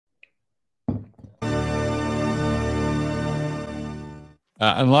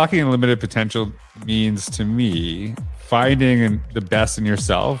Unlocking unlimited potential means to me finding the best in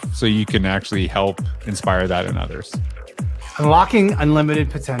yourself so you can actually help inspire that in others. Unlocking unlimited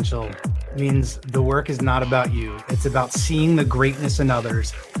potential means the work is not about you. It's about seeing the greatness in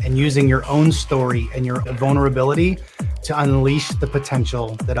others and using your own story and your vulnerability to unleash the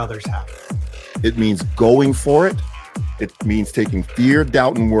potential that others have. It means going for it. It means taking fear,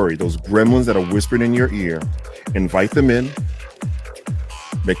 doubt, and worry, those gremlins that are whispering in your ear, invite them in,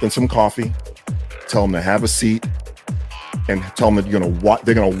 make them some coffee, tell them to have a seat, and tell them that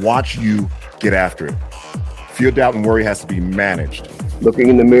they're gonna watch you get after it. Fear, doubt, and worry has to be managed. Looking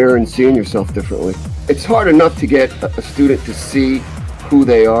in the mirror and seeing yourself differently. It's hard enough to get a student to see who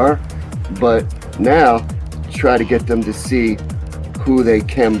they are, but now try to get them to see who they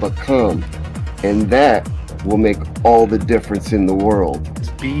can become. And that will make all the difference in the world.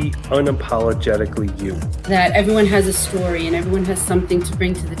 Be unapologetically you. That everyone has a story and everyone has something to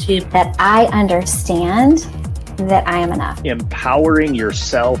bring to the table. That I understand that I am enough. Empowering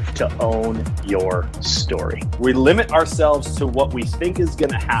yourself to own your story. We limit ourselves to what we think is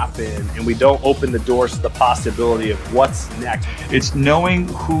going to happen, and we don't open the doors to the possibility of what's next. It's knowing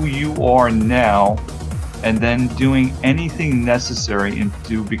who you are now and then doing anything necessary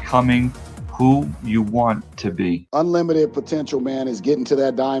into becoming who you want to be. Unlimited potential, man, is getting to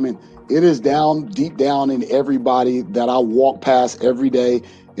that diamond. It is deep down in everybody that I walk past every day.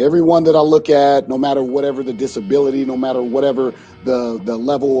 Everyone that I look at, no matter whatever the disability, no matter whatever the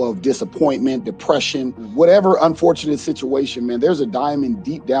level of disappointment, depression, whatever unfortunate situation, man, there's a diamond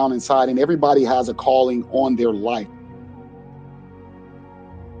deep down inside, and everybody has a calling on their life.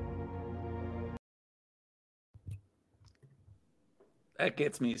 That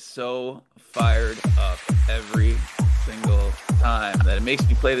gets me so fired up every single time that it makes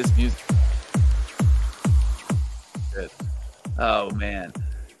me play this music. Good. Oh, man.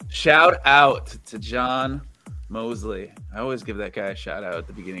 Shout out to John Mosley. I always give that guy a shout out at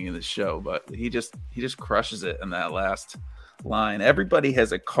the beginning of the show, but he just crushes it in that last line. Everybody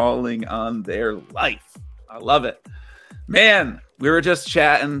has a calling on their life. I love it. Man, we were just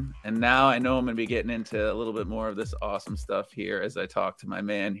chatting, and now I know I'm going to be getting into a little bit more of this awesome stuff here as I talk to my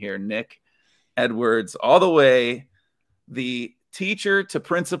man here, Nick Edwards, all the way, the teacher to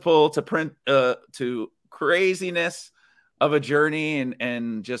principal to craziness of a journey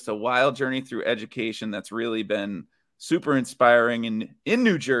and just a wild journey through education that's really been super inspiring in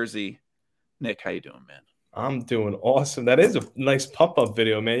New Jersey. Nick, how you doing, man? I'm doing awesome. That is a nice pump-up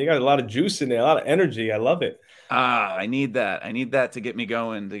video, man. You got a lot of juice in there, a lot of energy. I love it. I need that. I need that to get me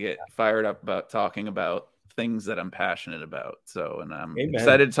going, to get fired up about talking about things that I'm passionate about. So, and I'm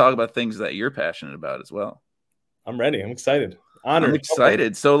excited to talk about things that you're passionate about as well. I'm ready. I'm excited. Honored. I'm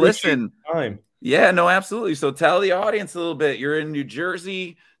excited. So listen. Yeah, no, absolutely. So tell the audience a little bit. You're in New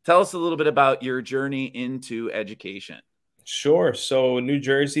Jersey. Tell us a little bit about your journey into education. Sure. So New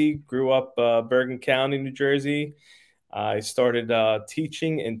Jersey, grew up Bergen County, New Jersey. I started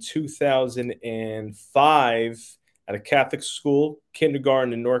teaching in 2005 at a Catholic school,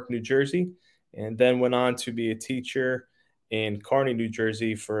 kindergarten in Newark, New Jersey, and then went on to be a teacher in Kearney, New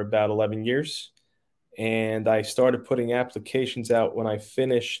Jersey for about 11 years. And I started putting applications out when I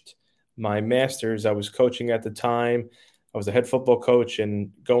finished my master's. I was coaching at the time. I was a head football coach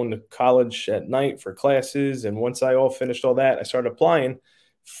and going to college at night for classes. And once I finished all that, I started applying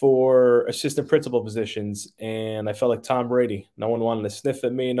for assistant principal positions, and I felt like Tom Brady. No one wanted to sniff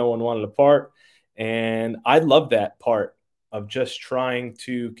at me. No one wanted to part. And I love that part of just trying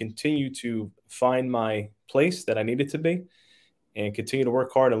to continue to find my place that I needed to be and continue to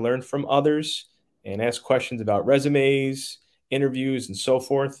work hard and learn from others and ask questions about resumes, interviews, and so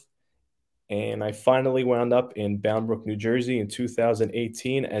forth. And I finally wound up in Bound Brook, New Jersey in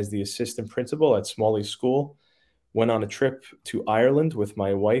 2018 as the assistant principal at Smalley School. Went on a trip to Ireland with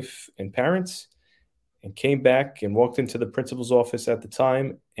my wife and parents and came back and walked into the principal's office at the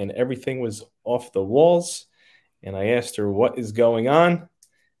time, and everything was off the walls. And I asked her what is going on.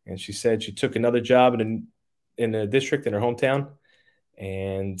 And she said she took another job in a district in her hometown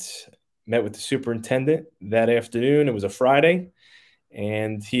and met with the superintendent that afternoon. It was a Friday.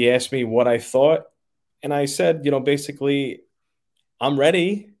 And he asked me what I thought. And I said, basically, I'm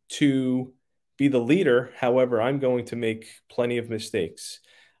ready to be the leader. However, I'm going to make plenty of mistakes,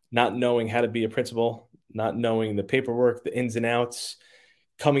 not knowing how to be a principal, not knowing the paperwork, the ins and outs,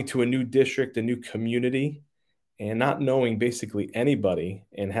 coming to a new district, a new community, and not knowing basically anybody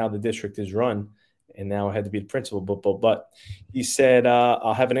and how the district is run. And now I had to be the principal. But he said,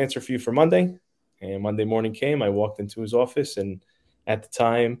 I'll have an answer for you for Monday. And Monday morning came. I walked into his office, and at the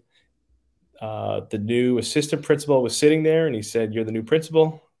time, The new assistant principal was sitting there, and he said, "You're the new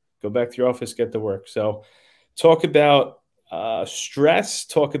principal. Go back to your office, get to work." So talk about stress,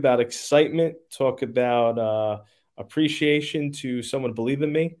 talk about excitement, talk about appreciation to someone believe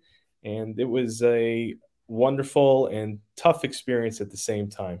in me. And it was a wonderful and tough experience at the same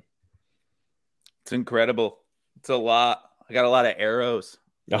time. It's incredible. It's a lot. I got a lot of arrows.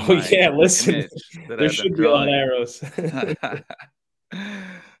 Oh yeah, listen, there should be a lot of arrows.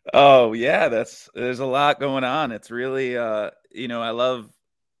 Oh yeah, there's a lot going on. It's really, I love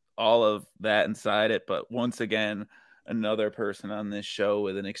all of that inside it. But once again, another person on this show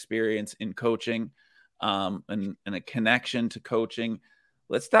with an experience in coaching, and a connection to coaching.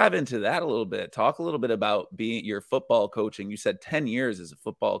 Let's dive into that a little bit. Talk a little bit about being your football coaching. You said 10 years as a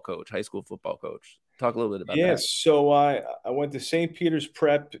football coach, high school football coach. Talk a little bit about that. Yes. So I went to St. Peter's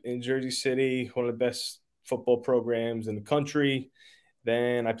Prep in Jersey City, one of the best football programs in the country.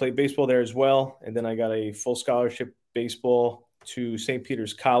 Then I played baseball there as well. And then I got a full scholarship baseball to St.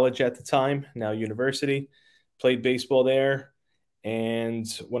 Peter's College at the time, now university. Played baseball there. And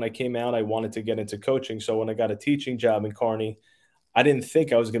when I came out, I wanted to get into coaching. So when I got a teaching job in Kearney, I didn't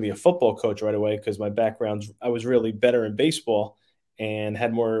think I was going to be a football coach right away because my background, I was really better in baseball and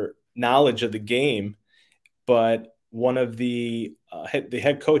had more knowledge of the game. But one of the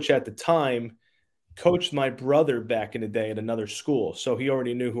head coach at the time coached my brother back in the day at another school. So he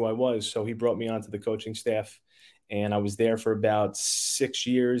already knew who I was. So he brought me onto the coaching staff, and I was there for about 6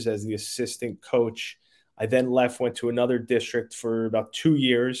 years as the assistant coach. I then left, went to another district for about 2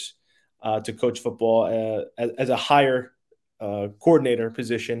 years to coach football as a higher coordinator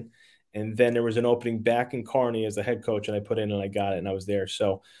position. And then there was an opening back in Kearney as the head coach, and I put in and I got it, and I was there.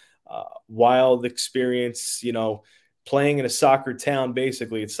 So wild experience, playing in a soccer town.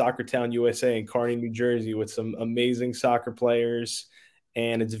 Basically, it's Soccer Town, USA in Kearney, New Jersey, with some amazing soccer players.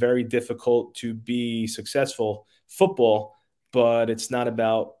 And it's very difficult to be successful football, but it's not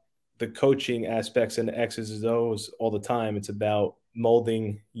about the coaching aspects and the X's and O's all the time. It's about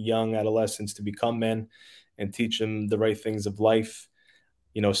molding young adolescents to become men and teach them the right things of life.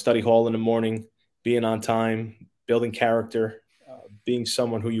 Study hall in the morning, being on time, building character, being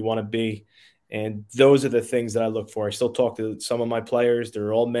someone who you want to be. And those are the things that I look for. I still talk to some of my players.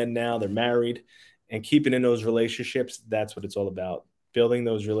 They're all men now. They're married. And keeping in those relationships, that's what it's all about. Building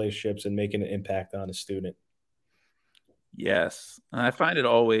those relationships and making an impact on a student. Yes. And I find it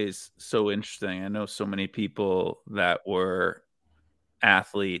always so interesting. I know so many people that were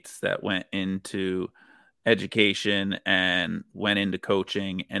athletes that went into education and went into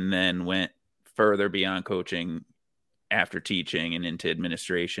coaching and then went further beyond coaching after teaching and into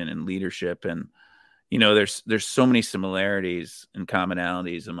administration and leadership. And, there's so many similarities and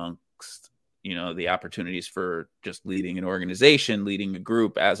commonalities amongst, the opportunities for just leading an organization, leading a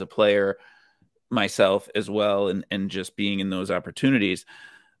group as a player, myself as well, and just being in those opportunities.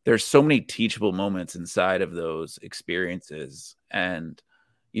 There's so many teachable moments inside of those experiences. And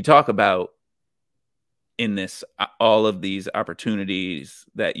you talk about in this, all of these opportunities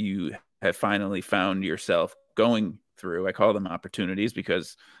that you have finally found yourself going through. I call them opportunities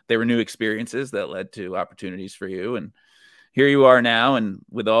because they were new experiences that led to opportunities for you. And here you are now. And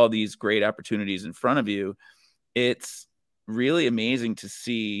with all these great opportunities in front of you, it's really amazing to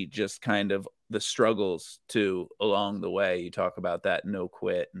see just kind of the struggles too along the way. You talk about that no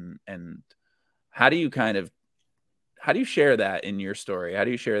quit, and how do you share that in your story? How do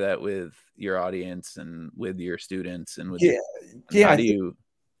you share that with your audience and with your students and with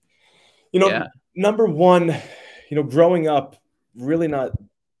number one, growing up really not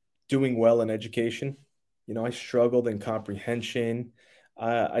doing well in education. I struggled in comprehension.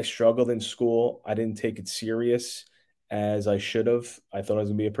 I struggled in school. I didn't take it serious as I should have. I thought I was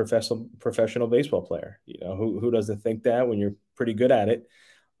going to be a professional baseball player. Who doesn't think that when you're pretty good at it?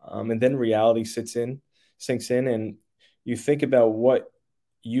 And then reality sinks in, and you think about what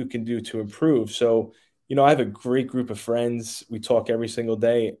you can do to improve. So, I have a great group of friends. We talk every single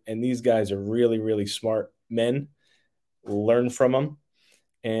day, and these guys are really, really smart men. Learn from them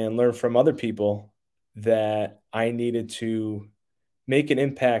and learn from other people that I needed to make an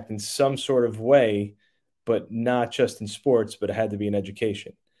impact in some sort of way, but not just in sports, but it had to be in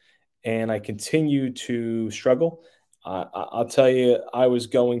education. And I continue to struggle. I'll tell you,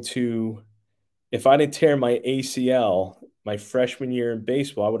 if I didn't tear my ACL my freshman year in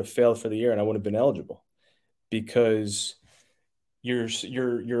baseball, I would have failed for the year and I wouldn't have been eligible, because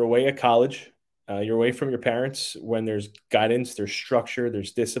you're away at college. You're away from your parents when there's guidance, there's structure,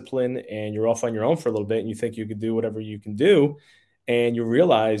 there's discipline, and you're off on your own for a little bit and you think you can do whatever you can do. And you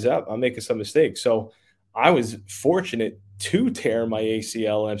realize, I'm making some mistakes. So I was fortunate to tear my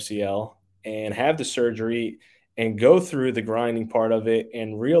ACL, MCL and have the surgery and go through the grinding part of it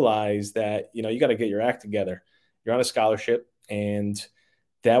and realize that, you got to get your act together. You're on a scholarship, and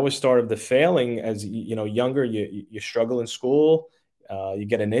that was start of the failing. As younger, you struggle in school, you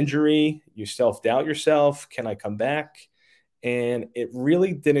get an injury, you self-doubt yourself. Can I come back? And it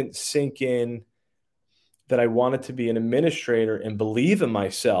really didn't sink in that I wanted to be an administrator and believe in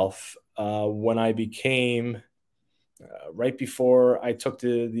myself when I became right before I took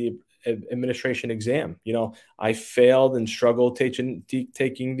the administration exam. I failed and struggled taking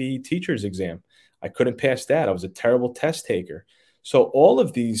the teacher's exam. I couldn't pass that. I was a terrible test taker. So all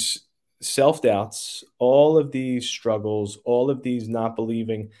of these self-doubts, all of these struggles, all of these not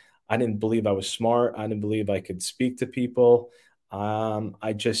believing, I didn't believe I was smart. I didn't believe I could speak to people.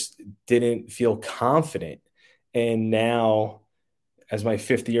 I just didn't feel confident. And now, as my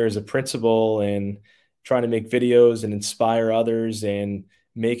 5th year as a principal and trying to make videos and inspire others and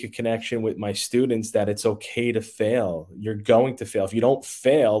make a connection with my students, that it's okay to fail. You're going to fail. If you don't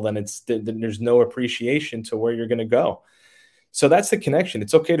fail, then there's no appreciation to where you're going to go. So that's the connection.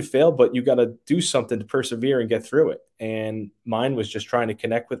 It's okay to fail, but you got to do something to persevere and get through it. And mine was just trying to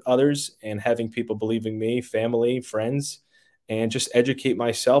connect with others and having people believing me, family, friends, and just educate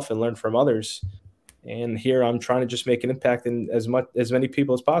myself and learn from others. And here I'm trying to just make an impact in as many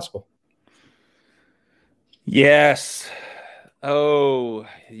people as possible. Yes. Oh,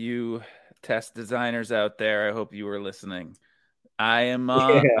 you test designers out there, I hope you were listening. I am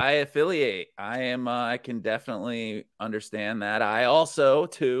I affiliate. I can definitely understand that. I also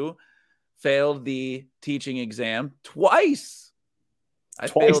too failed the teaching exam twice. I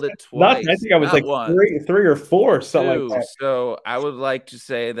failed it twice. I think I was like one. three or four, something like that. So I would like to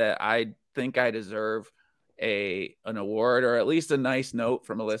say that I think I deserve an award, or at least a nice note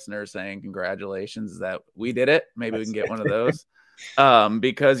from a listener saying congratulations that we did it. Maybe we can get one of those.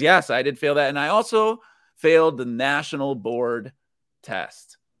 Because yes, I did fail that. And I also failed the national board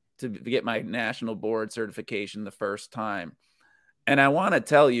test to get my national board certification the first time. And I want to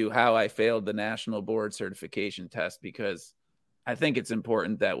tell you how I failed the national board certification test, because I think it's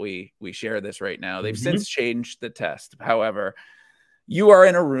important that we share this right now. They've since changed the test. However, you are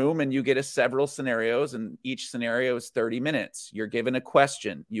in a room and you get several scenarios, and each scenario is 30 minutes. You're given a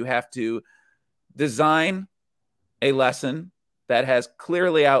question. You have to design a lesson that has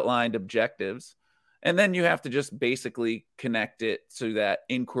clearly outlined objectives, and then you have to just basically connect it to that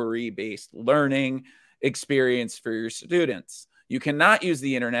inquiry-based learning experience for your students. You cannot use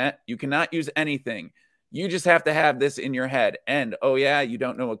the internet. You cannot use anything. You just have to have this in your head. And, oh, yeah, you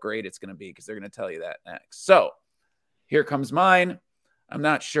don't know what grade it's going to be, because they're going to tell you that next. So here comes mine. I'm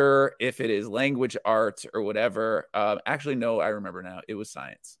not sure if it is language arts or whatever. Actually, no, I remember now. It was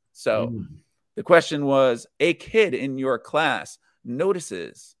science. So the question was, a kid in your class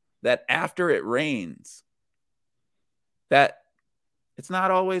notices that after it rains, that it's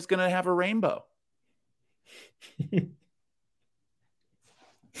not always going to have a rainbow.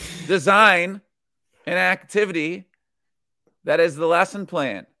 Design an activity that is the lesson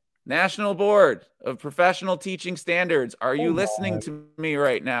plan. National Board of Professional Teaching Standards. Are you listening to me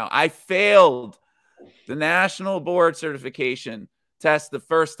right now? I failed the National Board certification test the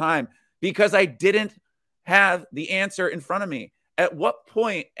first time because I didn't have the answer in front of me. At what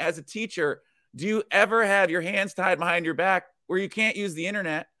point as a teacher do you ever have your hands tied behind your back where you can't use the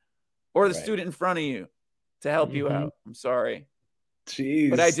internet or the student in front of you to help you out? I'm sorry. Jeez,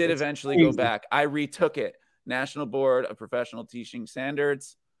 but I did eventually go back. I retook it. National Board of Professional Teaching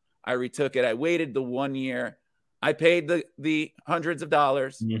Standards. I retook it. I waited the 1 year. I paid the hundreds of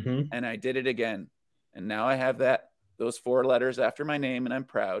dollars, and I did it again. And now I have those 4 letters after my name, and I'm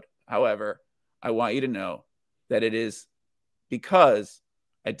proud. However, I want you to know that it is because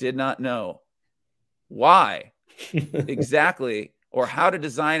I did not know why exactly or how to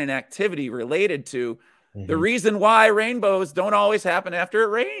design an activity related to the reason why rainbows don't always happen after it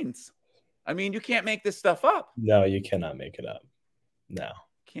rains. I mean, you can't make this stuff up. No, you cannot make it up. No.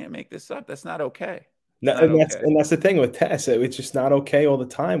 Can't make this up. That's not okay. No, and that's the thing with tests. It's just not okay all the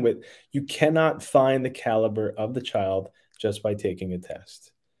time. You cannot find the caliber of the child just by taking a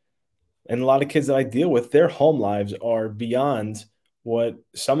test. And a lot of kids that I deal with, their home lives are beyond what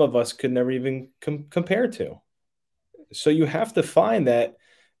some of us could never even compare to. So you have to find that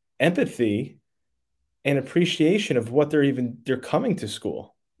empathy and appreciation of what they're coming to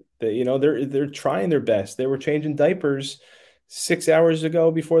school. That they're trying their best. They were changing diapers 6 hours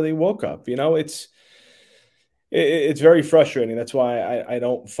ago before they woke up. It's very frustrating. That's why I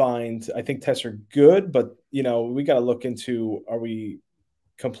think tests are good, but we got to look into, are we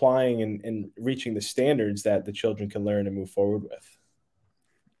complying and reaching the standards that the children can learn and move forward with?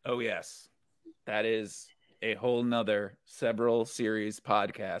 Oh, yes. that is a whole nother several series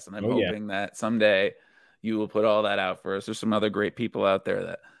podcast. And I'm Oh, yeah. hoping that someday you will put all that out for us. There's some other great people out there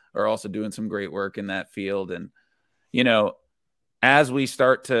that are also doing some great work in that field. And, you know, as we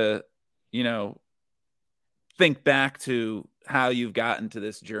start to, you know, think back to how you've gotten to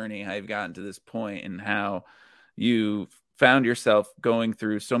this journey, how you've gotten to this point, and how you found yourself going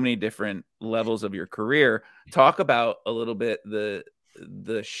through so many different levels of your career, talk about a little bit the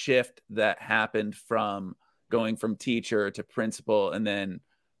shift that happened from going from teacher to principal and then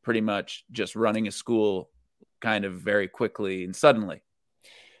pretty much just running a school kind of very quickly and suddenly.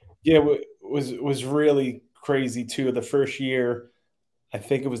 Yeah, it was really crazy too. The first year, I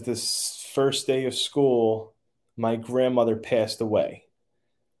think it was this first day of school, my grandmother passed away.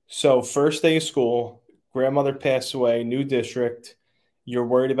 So first day of school, grandmother passed away, new district. You're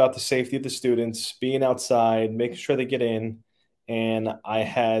worried about the safety of the students, being outside, making sure they get in. And I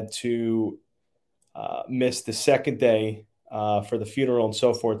had to miss the second day for the funeral and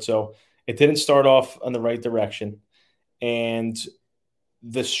so forth. So it didn't start off on the right direction. And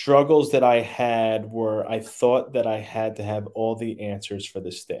the struggles that I had were, I thought that I had to have all the answers for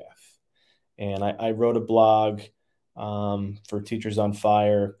the staff. And I wrote a blog for Teachers on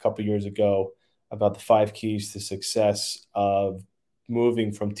Fire a couple years ago about the 5 keys to success of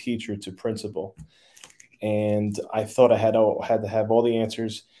moving from teacher to principal. And I thought I had to have all the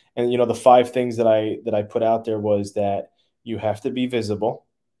answers. And, you know, the 5 things that I put out there was that you have to be visible.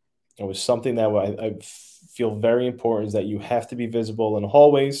 It was something that I feel very important, is that you have to be visible in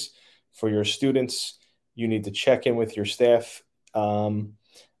hallways for your students. You need to check in with your staff. You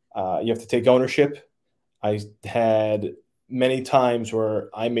have to take ownership. I had many times where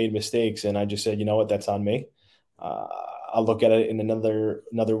I made mistakes and I just said, you know what, that's on me. I'll look at it in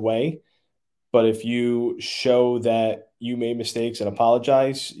another way. But if you show that you made mistakes and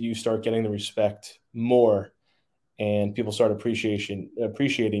apologize, you start getting the respect more, and people start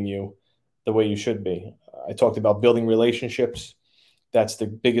appreciating you the way you should be. I talked about building relationships. That's the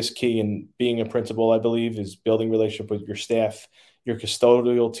biggest key in being a principal, I believe, is building relationship with your staff, your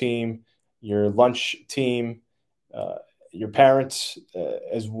custodial team, your lunch team, your parents,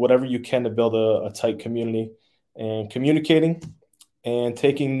 as whatever you can to build a tight community, and communicating and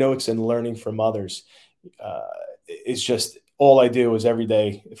taking notes and learning from others. It's just all I do is every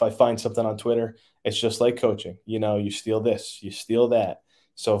day. If I find something on Twitter, it's just like coaching. You know, you steal this, you steal that.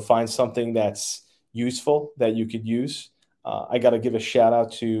 So find something that's useful that you could use. I got to give a shout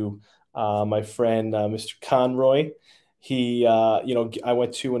out to my friend, Mr. Conroy. He, I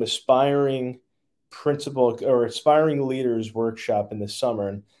went to an aspiring principal or aspiring leaders workshop in the summer,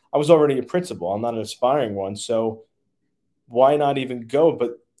 and I was already a principal. I'm not an aspiring one. So why not even go?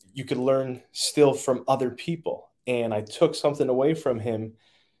 But you could learn still from other people. And I took something away from him.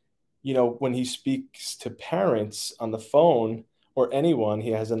 You know, when he speaks to parents on the phone or anyone,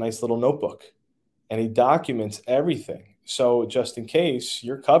 he has a nice little notebook and he documents everything. So just in case,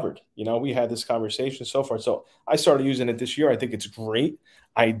 you're covered. You know, we had this conversation so far. So I started using it this year. I think it's a great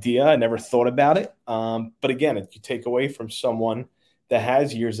idea. I never thought about it. But again, you take away from someone that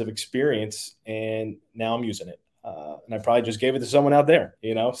has years of experience, and now I'm using it. And I probably just gave it to someone out there,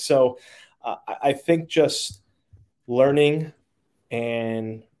 you know? So I think just learning,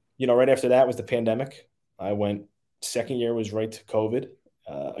 and, you know, right after that was the pandemic. I went, second year was right to COVID.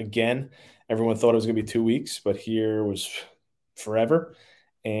 Again, everyone thought it was going to be 2 weeks, but here was forever.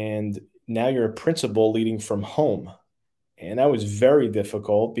 And now you're a principal leading from home. And that was very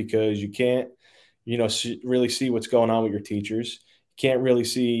difficult because you can't, you know, really see what's going on with your teachers. You can't really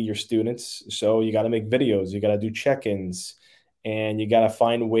see your students. So you got to make videos. You got to do check-ins, and you got to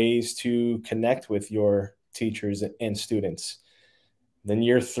find ways to connect with your teachers and students. Then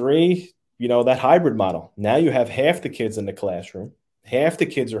year 3, you know, that hybrid model. Now you have half the kids in the classroom, half the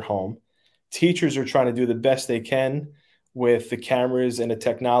kids are home. Teachers are trying to do the best they can with the cameras and the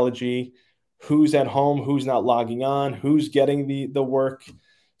technology. Who's at home, who's not logging on, who's getting the work.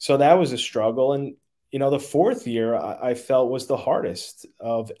 So that was a struggle. And, you know, the 4th year I felt was the hardest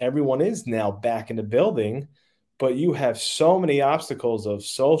of. Everyone is now back in the building, but you have so many obstacles of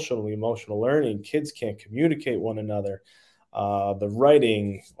social and emotional learning. Kids can't communicate one another. The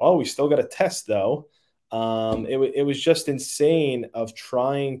writing, we still got a test though. It was just insane of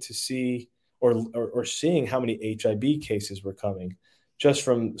trying to see or seeing how many HIV cases were coming just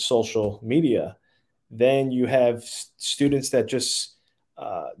from social media. Then you have students that just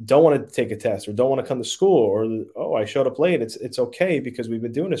don't want to take a test or don't want to come to school, or, I showed up late. It's okay because we've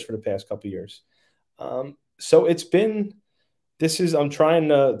been doing this for the past couple of years. So I'm trying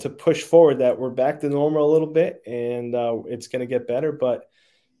to push forward that we're back to normal a little bit, and it's going to get better. But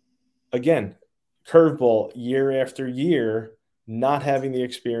again, curveball year after year, not having the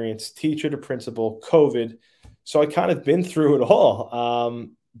experience, teacher to principal, COVID. So I kind of been through it all.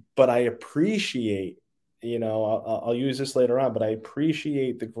 But I appreciate, I'll use this later on, but I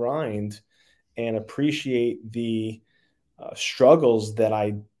appreciate the grind and appreciate the struggles that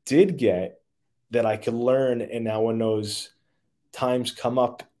I did get, that I could learn. And now when those times come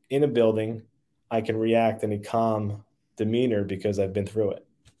up in a building, I can react in a calm demeanor because I've been through it.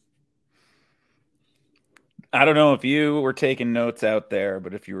 I don't know if you were taking notes out there,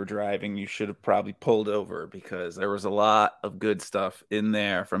 but if you were driving, you should have probably pulled over, because there was a lot of good stuff in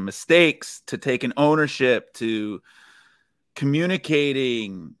there, from mistakes to taking ownership to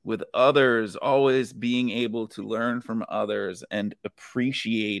communicating with others, always being able to learn from others and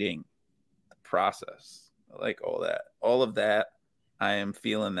appreciating the process. I like all of that. I am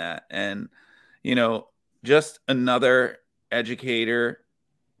feeling that. And, just another educator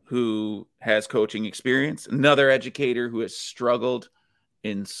who has coaching experience, another educator who has struggled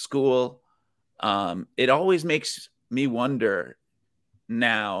in school. It always makes me wonder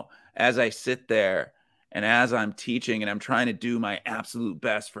now, as I sit there and as I'm teaching and I'm trying to do my absolute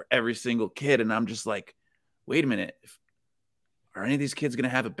best for every single kid, and I'm just like, wait a minute, are any of these kids going to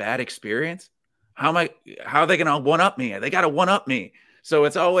have a bad experience? How are they going to one-up me? They got to one-up me. So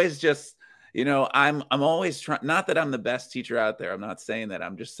it's always just, I'm always trying, not that I'm the best teacher out there. I'm not saying that.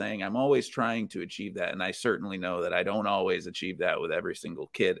 I'm just saying I'm always trying to achieve that. And I certainly know that I don't always achieve that with every single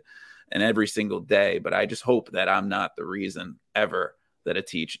kid and every single day. But I just hope that I'm not the reason ever that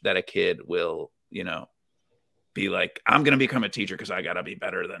a kid will, be like, I'm going to become a teacher because I got to be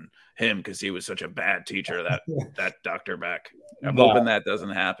better than him because he was such a bad teacher, that Dr. Beck. I'm hoping that doesn't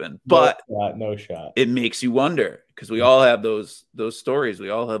happen. But no shot. It makes you wonder, because we all have those stories. We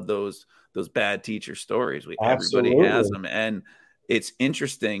all have those bad teacher stories. Everybody has them. And it's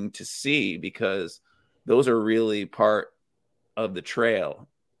interesting to see, because those are really part of the trail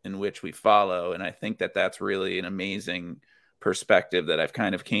in which we follow. And I think that that's really an amazing perspective that I've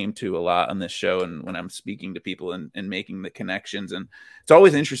kind of came to a lot on this show, and when I'm speaking to people and making the connections. And it's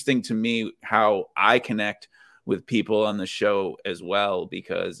always interesting to me how I connect with people on the show as well,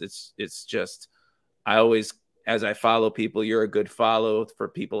 because it's just, I always, as I follow people, you're a good follow for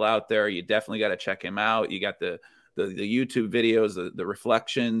people out there. You definitely got to check him out. You got the YouTube videos, the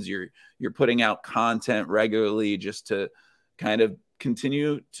reflections, you're putting out content regularly just to kind of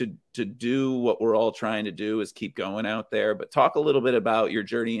continue to do what we're all trying to do, is keep going out there. But talk a little bit about your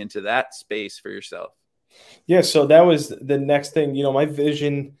journey into that space for yourself. Yeah. So that was the next thing, my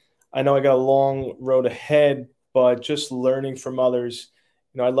vision. I know I got a long road ahead, but just learning from others,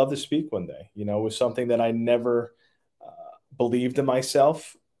 I'd love to speak one day. It was something that I never believed in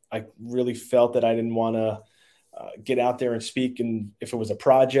myself. I really felt that I didn't want to get out there and speak. And if it was a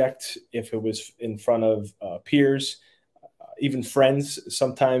project, if it was in front of peers, even friends,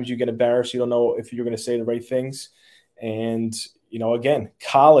 sometimes you get embarrassed. You don't know if you're going to say the right things. And, again,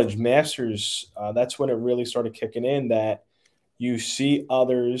 college, master's, that's when it really started kicking in, that you see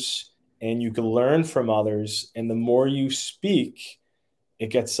others and you can learn from others. And the more you speak, it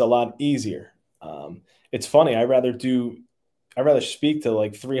gets a lot easier. It's funny. I'd rather speak to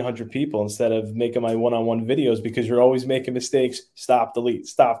like 300 people instead of making my one-on-one videos, because you're always making mistakes. Stop, delete,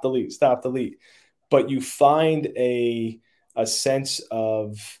 stop, delete, stop, delete. But you find a sense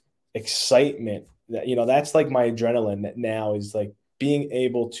of excitement that, that's like my adrenaline now, is like being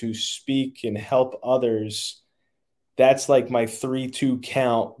able to speak and help others. That's like my 3-2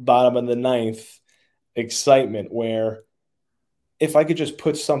 count, bottom of the ninth excitement, where if I could just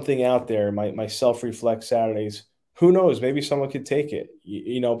put something out there, my self-reflect Saturdays, who knows, maybe someone could take it,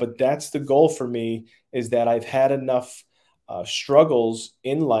 but that's the goal for me, is that I've had enough struggles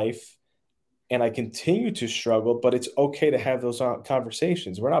in life, and I continue to struggle, but it's okay to have those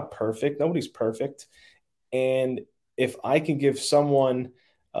conversations. We're not perfect. Nobody's perfect. And if I can give someone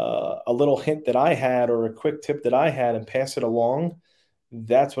a little hint that I had, or a quick tip that I had, and pass it along,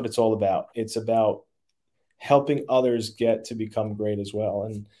 that's what it's all about. It's about helping others get to become great as well.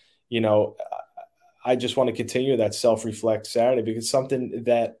 And, I just want to continue that self-reflect Saturday, because it's something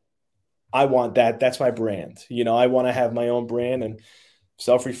that I want, that's my brand. I want to have my own brand, and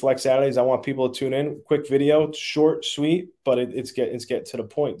self-reflect Saturdays, I want people to tune in. Quick video, short, sweet, but it's get to the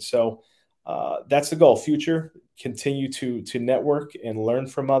point. So that's the goal. Future, continue to network and learn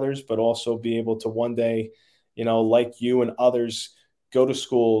from others, but also be able to one day, like you and others, go to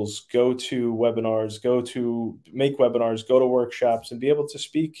schools, go to webinars, go to workshops, and be able to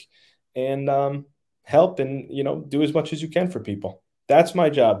speak and help and, do as much as you can for people. That's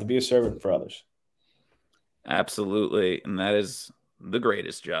my job, to be a servant for others. Absolutely. And that is the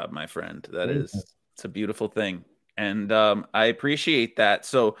greatest job, my friend. It's a beautiful thing. And I appreciate that.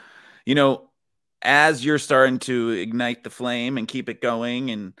 So, as you're starting to ignite the flame and keep it going,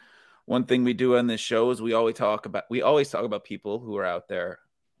 and one thing we do on this show is we always talk about people who are out there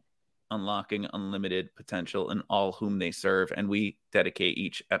unlocking unlimited potential in all whom they serve, and we dedicate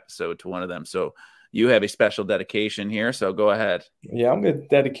each episode to one of them. So you have a special dedication here, so go ahead. Yeah, I'm going to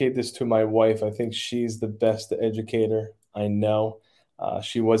dedicate this to my wife. I think she's the best educator I know.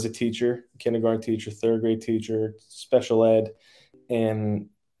 She was a teacher, kindergarten teacher, third grade teacher, special ed, and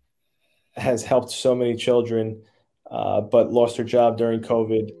has helped so many children, but lost her job during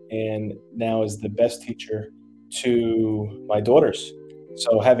COVID, and now is the best teacher to my daughters.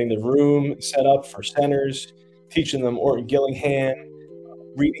 So having the room set up for centers, teaching them Orton Gillingham,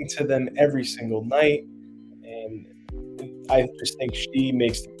 reading to them every single night, and I just think she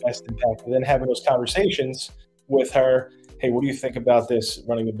makes the best impact. And then having those conversations with her, hey, what do you think about this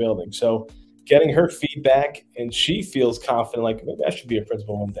running the building? So getting her feedback, and she feels confident, like maybe I should be a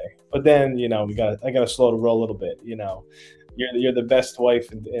principal one day. But then, I got to slow the roll a little bit. You're the best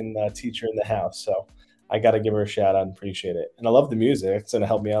wife and teacher in the house. So I got to give her a shout out and appreciate it. And I love the music. It's going to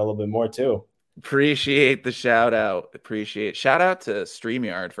help me out a little bit more too. Appreciate the shout out. Shout out to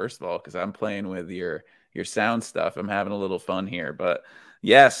StreamYard, first of all, because I'm playing with your sound stuff. I'm having a little fun here. But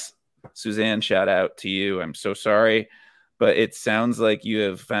yes, Suzanne, shout out to you. I'm so sorry, but it sounds like you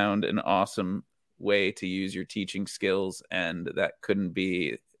have found an awesome way to use your teaching skills, and that couldn't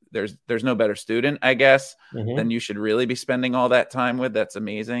be there's no better student, I guess, than you should really be spending all that time with. That's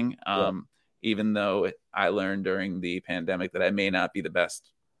amazing. Even though I learned during the pandemic that I may not be the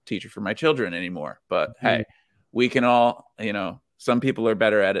best teacher for my children anymore, but hey, we can all, some people are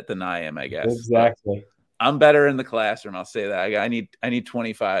better at it than I am, I guess. Exactly. But I'm better in the classroom. I'll say that. I need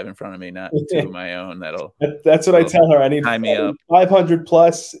 25 in front of me, not two of my own. That's what I tell her. I need 500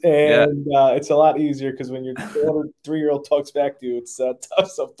 plus, and it's a lot easier because when your 3-year-old talks back to you, it's tough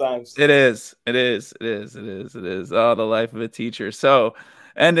sometimes. It is. Oh, the life of a teacher. So,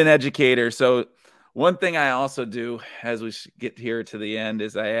 and an educator. So one thing I also do as we get here to the end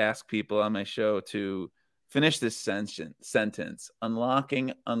is I ask people on my show to finish this sentence.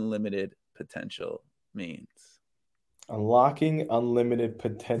 Unlocking unlimited potential means. Unlocking unlimited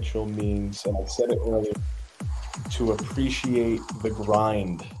potential means, and I said it earlier, to appreciate the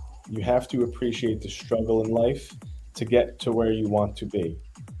grind. You have to appreciate the struggle in life to get to where you want to be.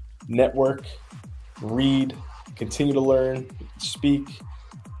 Network, read, continue to learn, speak,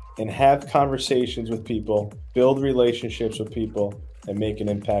 and have conversations with people, build relationships with people, and make an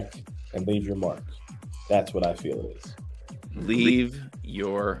impact and leave your mark. That's what I feel it is. Leave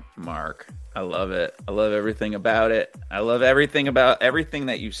your mark. I love it. I love everything about it. I love everything about everything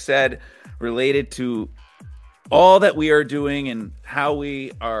that you said related to all that we are doing and how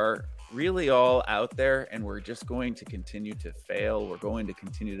we are really all out there, and we're just going to continue to fail. We're going to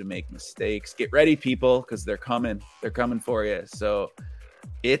continue to make mistakes. Get ready, people, because they're coming. They're coming for you. So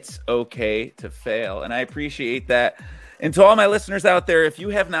it's okay to fail. And I appreciate that. And to all my listeners out there, if you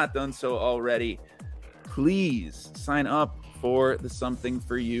have not done so already, please sign up for the Something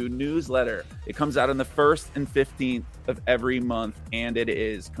For You newsletter. It comes out on the 1st and 15th of every month, and it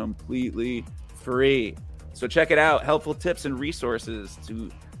is completely free. So check it out. Helpful tips and resources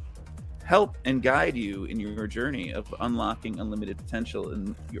to help and guide you in your journey of unlocking unlimited potential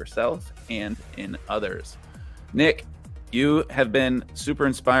in yourself and in others. Nick, you have been super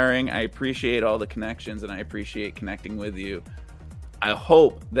inspiring. I appreciate all the connections, and I appreciate connecting with you. I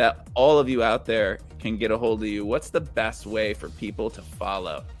hope that all of you out there can get a hold of you. What's the best way for people to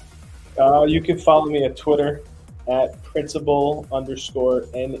follow? You can follow me at Twitter at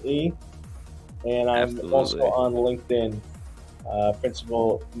principal_NE. And I'm also on LinkedIn,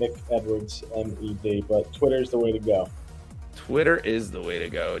 Principal Nick Edwards, MED. But Twitter is the way to go. Twitter is the way to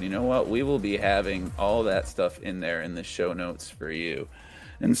go. And you know what? We will be having all that stuff in there in the show notes for you.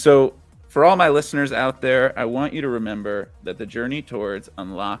 And so for all my listeners out there, I want you to remember that the journey towards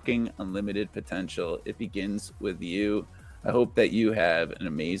unlocking unlimited potential, it begins with you. I hope that you have an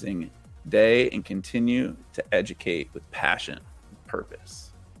amazing day and continue to educate with passion and purpose.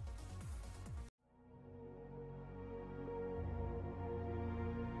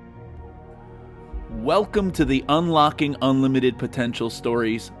 Welcome to the Unlocking Unlimited Potential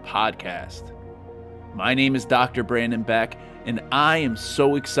Stories podcast. My name is Dr. Brandon Beck, and I am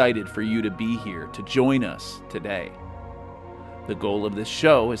so excited for you to be here to join us today. The goal of this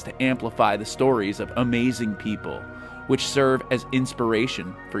show is to amplify the stories of amazing people, which serve as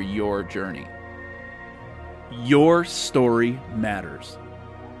inspiration for your journey. Your story matters.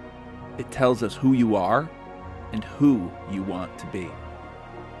 It tells us who you are and who you want to be.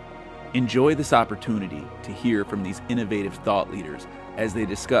 Enjoy this opportunity to hear from these innovative thought leaders as they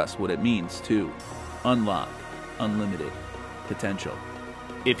discuss what it means to unlock unlimited potential.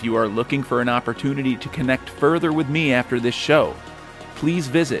 If you are looking for an opportunity to connect further with me after this show, please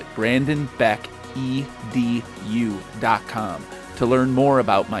visit BrandonBeckEDU.com to learn more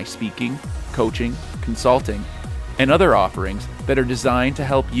about my speaking, coaching, consulting, and other offerings that are designed to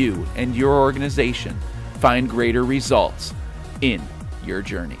help you and your organization find greater results in your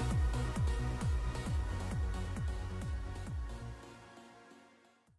journey.